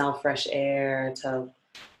smell fresh air, to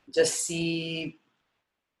just see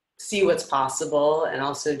what's possible, and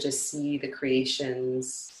also just see the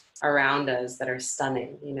creations around us that are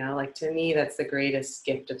stunning, you know. Like to me, that's the greatest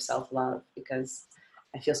gift of self-love, because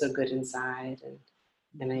I feel so good inside,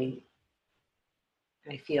 and I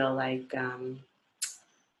feel like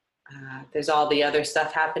there's all the other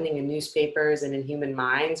stuff happening in newspapers and in human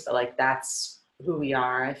minds, but like that's who we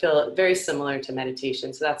are. I feel very similar to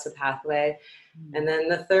meditation, so that's the pathway. And then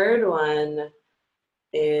the third one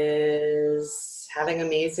is having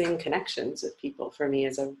amazing connections with people, for me,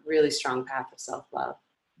 is a really strong path of self-love.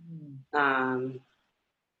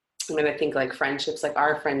 I mean, I think like friendships, like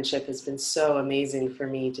our friendship has been so amazing for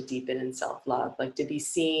me to deepen in self-love, like to be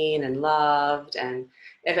seen and loved. And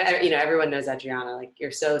if, you know, everyone knows Adriana, like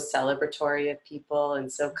you're so celebratory of people and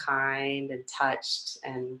so kind and touched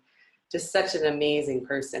and just such an amazing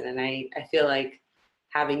person. And I feel like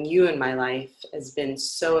having you in my life has been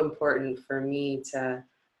so important for me to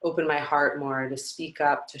open my heart more, to speak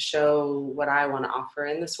up, to show what I want to offer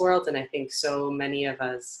in this world. And I think so many of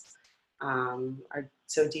us are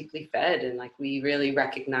so deeply fed, and like we really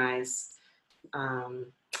recognize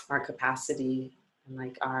our capacity and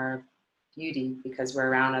like our beauty because we're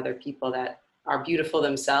around other people that are beautiful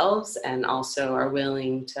themselves and also are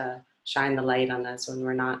willing to shine the light on us when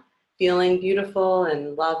we're not feeling beautiful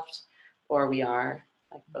and loved, or we are.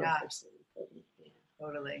 Like both are so important. Yeah.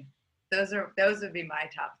 Totally. Those would be my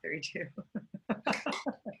top 3 too.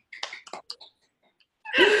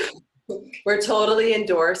 We're totally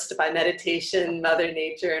endorsed by meditation, Mother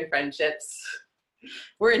Nature, and friendships.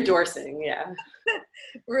 We're endorsing, yeah.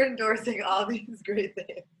 We're endorsing all these great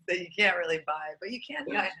things that you can't really buy, but you can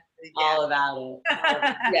kind of. All about it.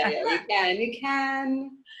 Yeah, you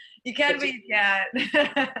can. You can, but you can't. You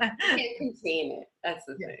can't contain it. That's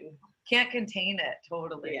the thing. Can't contain it,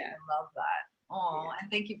 totally. Yeah. I love that. Oh,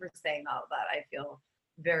 and thank you for saying all that. I feel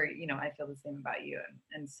very, you know, I feel the same about you.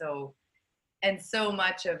 And so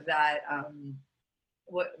much of that,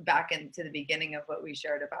 what back into the beginning of what we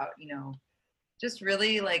shared about, you know, just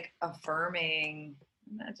really like affirming,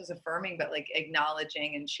 not just affirming, but like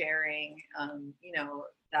acknowledging and sharing, you know,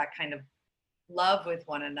 that kind of love with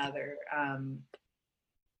one another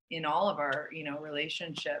in all of our, you know,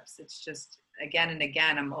 relationships. It's just, again and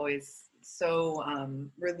again, I'm always so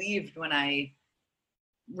relieved when I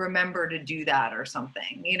remember to do that or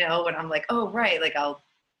something, you know, when I'm like, oh, right. Like I'll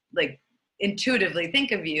like intuitively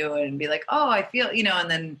think of you and be like, oh, I feel, you know, and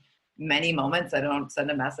then many moments I don't send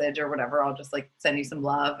a message or whatever. I'll just like send you some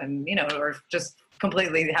love and, you know, or just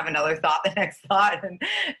completely have another thought, the next thought.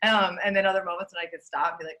 And then other moments when I could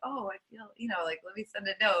stop and be like, oh, I feel, you know, like, let me send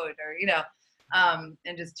a note or, you know,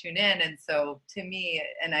 and just tune in. And so to me,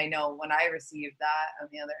 and I know when I receive that on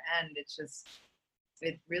the other end, it's just,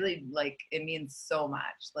 it really like, it means so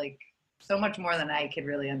much, like so much more than I could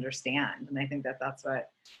really understand. And I think that that's what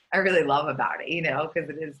I really love about it, you know, because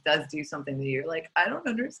does do something that you're like, I don't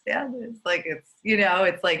understand this. Like, it's, you know,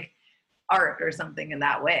 it's like art or something in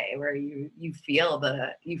that way where you feel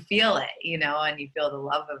it, you know, and you feel the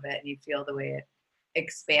love of it and you feel the way it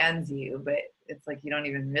expands you, but it's like, you don't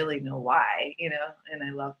even really know why, you know, and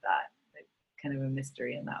I love that. It's kind of a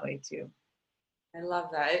mystery in that way too. I love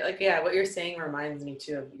that. Like, yeah, what you're saying reminds me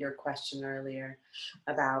too of your question earlier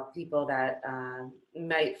about people that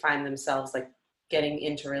might find themselves like getting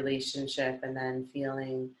into a relationship and then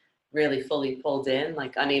feeling really fully pulled in,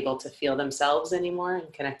 like unable to feel themselves anymore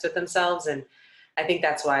and connect with themselves. And I think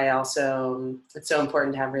that's why also it's so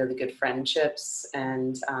important to have really good friendships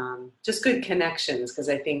and just good connections, because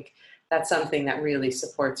I think that's something that really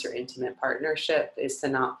supports your intimate partnership, is to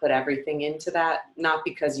not put everything into that, not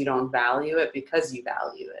because you don't value it, because you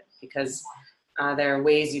value it, because there are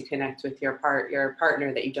ways you connect with your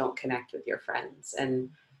partner that you don't connect with your friends. And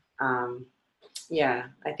yeah,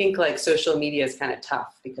 I think like social media is kind of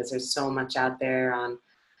tough because there's so much out there on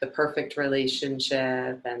the perfect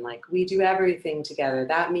relationship and like, we do everything together,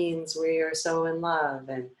 that means we are so in love,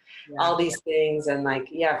 and all these things. And like,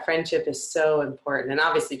 yeah, friendship is so important and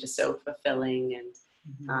obviously just so fulfilling, and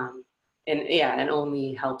and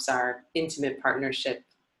only helps our intimate partnership,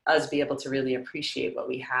 us be able to really appreciate what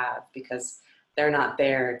we have, because they're not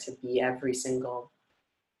there to be every single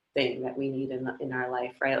thing that we need in our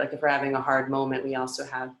life, right? Like if we're having a hard moment, we also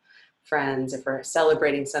have friends. If we're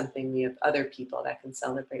celebrating something, we have other people that can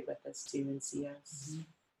celebrate with us too and see us.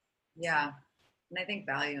 Yeah. And I think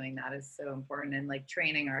valuing that is so important, and like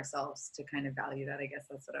training ourselves to kind of value that. I guess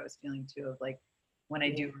that's what I was feeling too, of like when I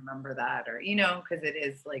do remember that, or, you know, because it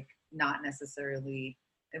is like not necessarily,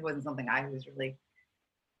 it wasn't something I was really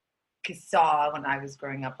saw when I was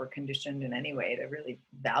growing up or conditioned in any way to really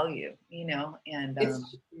value, you know, and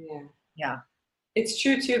it's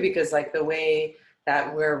true too, because like the way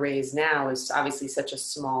that we're raised now is obviously such a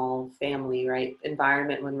small family, right?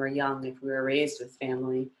 Environment when we're young, if we were raised with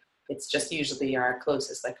family, it's just usually our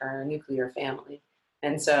closest, like our nuclear family.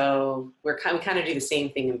 And so we kind of do the same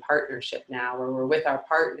thing in partnership now, where we're with our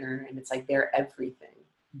partner and it's like they're everything.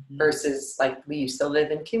 Versus like we used to live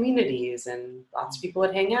in communities and lots of people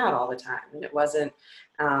would hang out all the time, and it wasn't,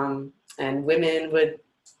 and women would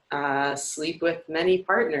sleep with many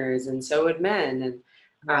partners, and so would men. And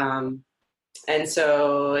Right. And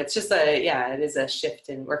so it's just it is a shift,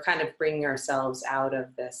 and we're kind of bringing ourselves out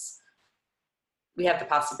of this. We have the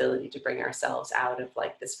possibility to bring ourselves out of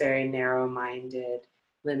like this very narrow-minded,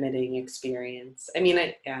 limiting experience. I mean,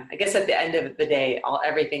 I guess at the end of the day,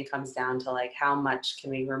 everything comes down to like how much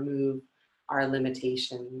can we remove our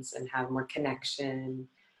limitations and have more connection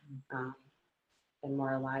um, and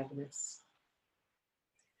more aliveness.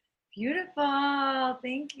 Beautiful.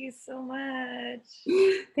 Thank you so much.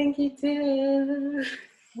 Thank you too.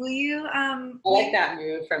 Will you I like that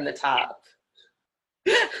move from the top.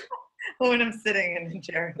 when I'm sitting in a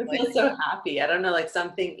chair? I feel so happy. I don't know, like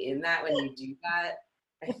something in that when you do that,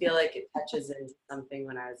 I feel like it touches into something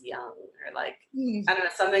when I was young, or like, I don't know,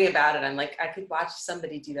 something about it. I'm like, I could watch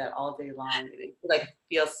somebody do that all day long. It like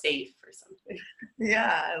feel safe or something.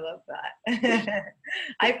 Yeah, I love that.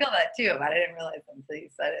 I feel that too, but I didn't realize until you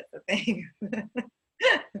said it. So thanks.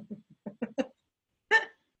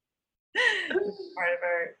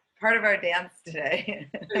 part of our dance today.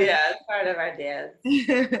 Yeah, it's part of our dance.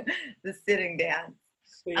 The sitting dance.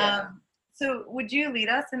 Yeah. So would you lead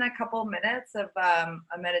us in a couple minutes of a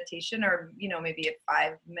meditation, or maybe a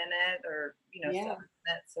 5-minute, or 7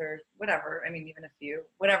 minutes, or whatever? I mean, even a few,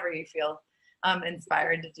 whatever you feel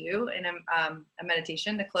inspired to do in a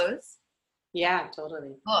meditation to close. Yeah,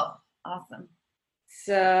 totally. Oh, awesome.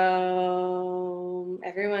 So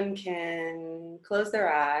everyone can close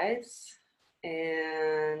their eyes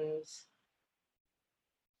and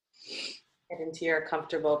get into your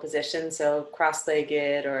comfortable position. So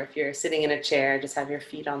cross-legged, or if you're sitting in a chair, just have your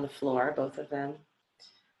feet on the floor, both of them.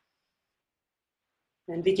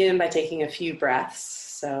 And begin by taking a few breaths.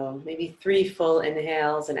 So maybe 3 full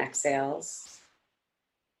inhales and exhales.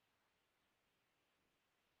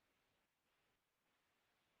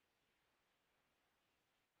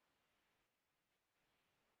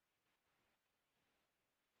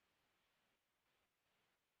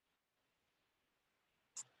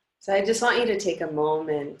 So I just want you to take a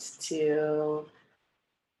moment to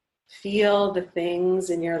feel the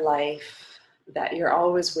things in your life that you're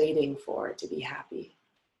always waiting for to be happy.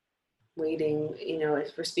 Waiting,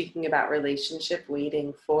 if we're speaking about relationship,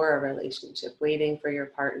 waiting for a relationship, waiting for your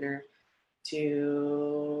partner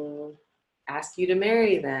to ask you to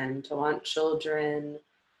marry them, to want children,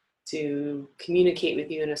 to communicate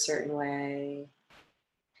with you in a certain way.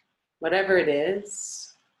 Whatever it is,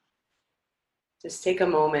 just take a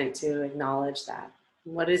moment to acknowledge that.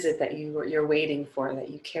 What is it that you're waiting for, that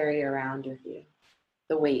you carry around with you?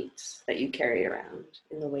 The weight that you carry around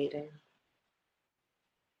in the waiting.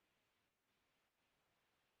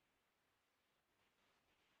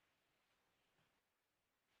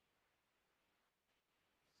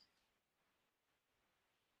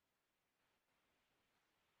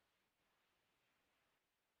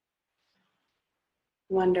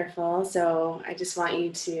 Wonderful. So I just want you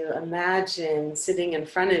to imagine sitting in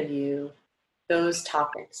front of you those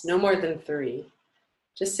topics, no more than 3.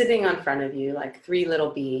 Just sitting in front of you like 3 little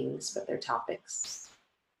beings, but they're topics.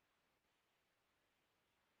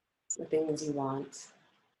 The things you want.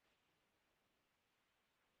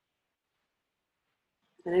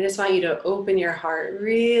 And I just want you to open your heart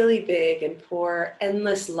really big and pour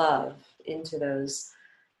endless love into those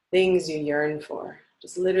things you yearn for.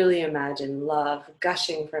 Just literally imagine love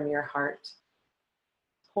gushing from your heart,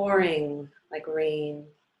 pouring like rain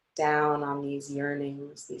down on these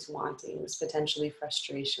yearnings, these wantings, potentially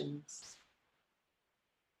frustrations.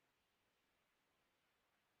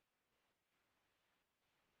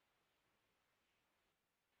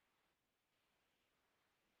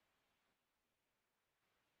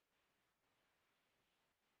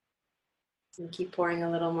 And keep pouring a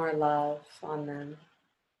little more love on them.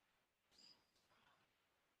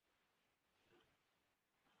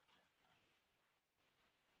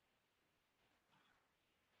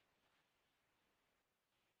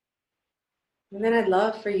 And then I'd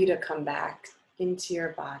love for you to come back into your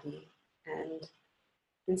body, and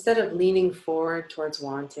instead of leaning forward towards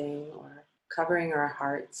wanting or covering our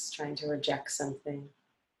hearts, trying to reject something,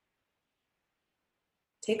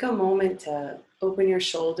 take a moment to open your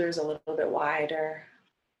shoulders a little bit wider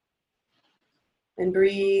and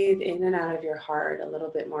breathe in and out of your heart a little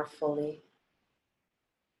bit more fully.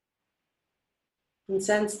 And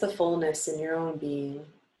sense the fullness in your own being.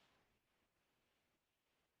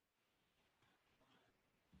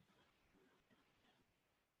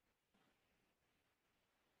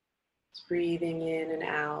 Just breathing in and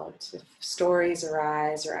out. If stories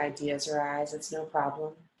arise or ideas arise, it's no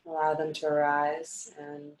problem. Allow them to arise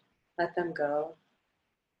and let them go.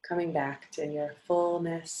 Coming back to your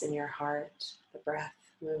fullness in your heart, the breath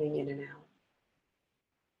moving in and out.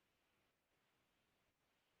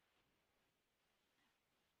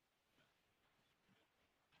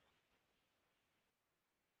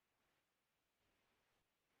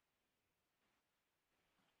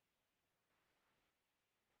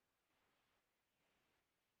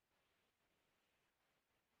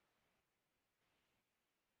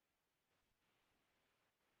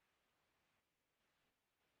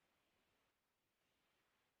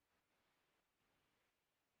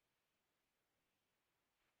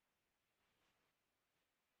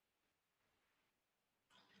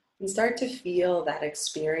 And start to feel that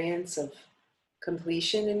experience of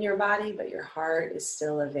completion in your body, but your heart is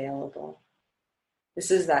still available.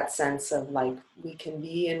 This is that sense of like we can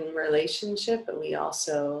be in relationship, but we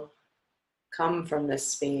also come from this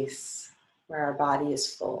space where our body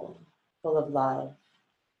is full, full of love,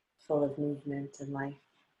 full of movement and life.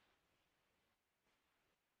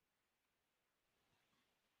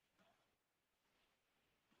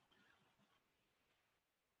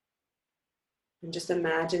 And just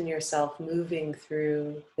imagine yourself moving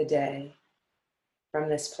through the day from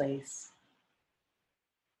this place.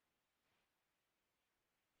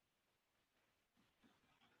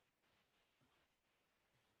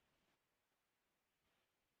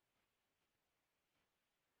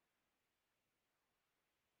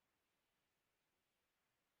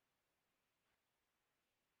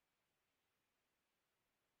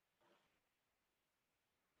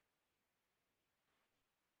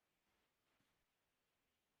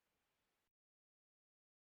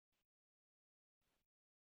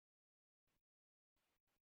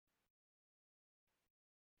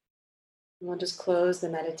 And we'll just close the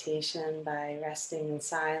meditation by resting in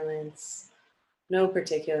silence. No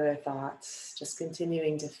particular thoughts, just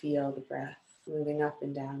continuing to feel the breath moving up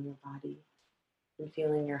and down your body and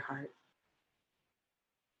feeling your heart.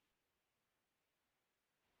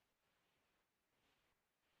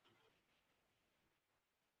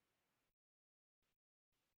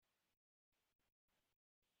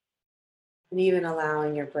 And even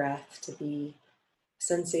allowing your breath to be a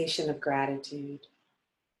sensation of gratitude.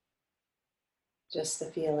 Just the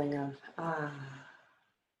feeling of,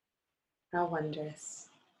 how wondrous,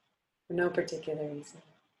 for no particular reason.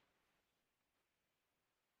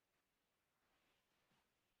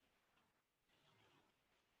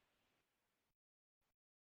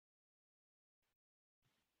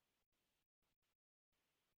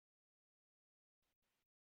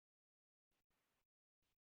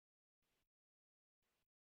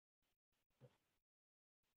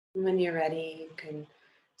 And when you're ready, you can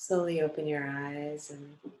slowly open your eyes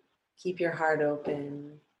and keep your heart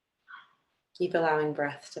open. Keep allowing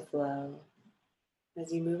breath to flow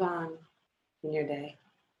as you move on in your day.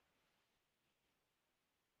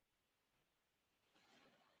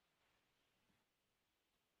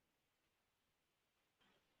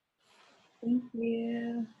 Thank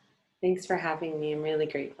you. Thanks for having me. I'm really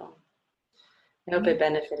grateful. I hope it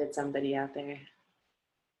benefited somebody out there.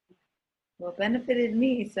 Well, it benefited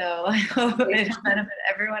me, so I hope it benefit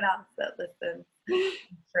everyone else that listens. I'm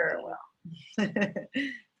sure it will.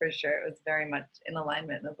 For sure. It was very much in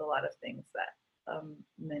alignment with a lot of things that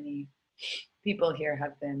many people here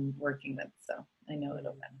have been working with. So I know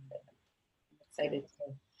it'll benefit. I'm excited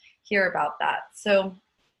to hear about that. So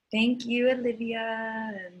thank you,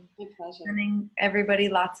 Olivia, and My pleasure. sending everybody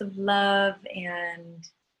lots of love. And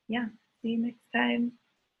yeah, see you next time.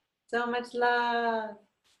 So much love.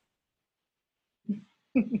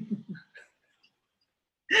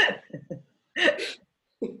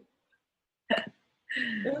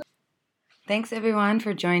 Thanks everyone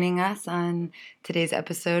for joining us on today's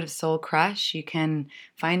episode of Soul Crush. You can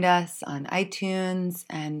find us on iTunes,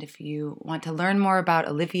 and if you want to learn more about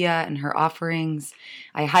Olivia and her offerings,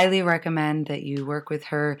 I highly recommend that you work with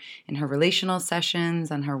her in her relational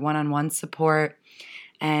sessions, on her one-on-one support.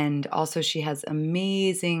 And also she has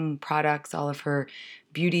amazing products, all of her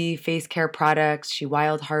beauty face care products. She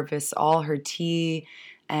wild harvests all her tea,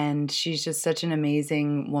 and she's just such an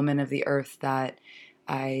amazing woman of the earth that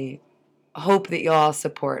I hope that you'll all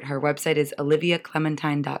support. Her website is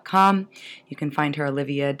oliviaclementine.com. You can find her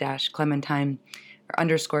Olivia-Clementine or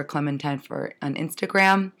 _Clementine on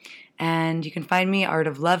Instagram. And you can find me Art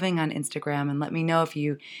of Loving on Instagram, and let me know if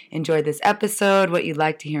you enjoyed this episode, what you'd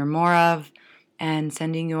like to hear more of, and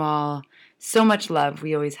sending you all so much love.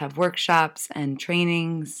 We always have workshops and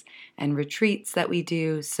trainings and retreats that we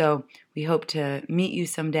do. So we hope to meet you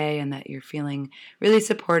someday and that you're feeling really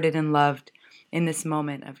supported and loved in this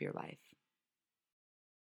moment of your life.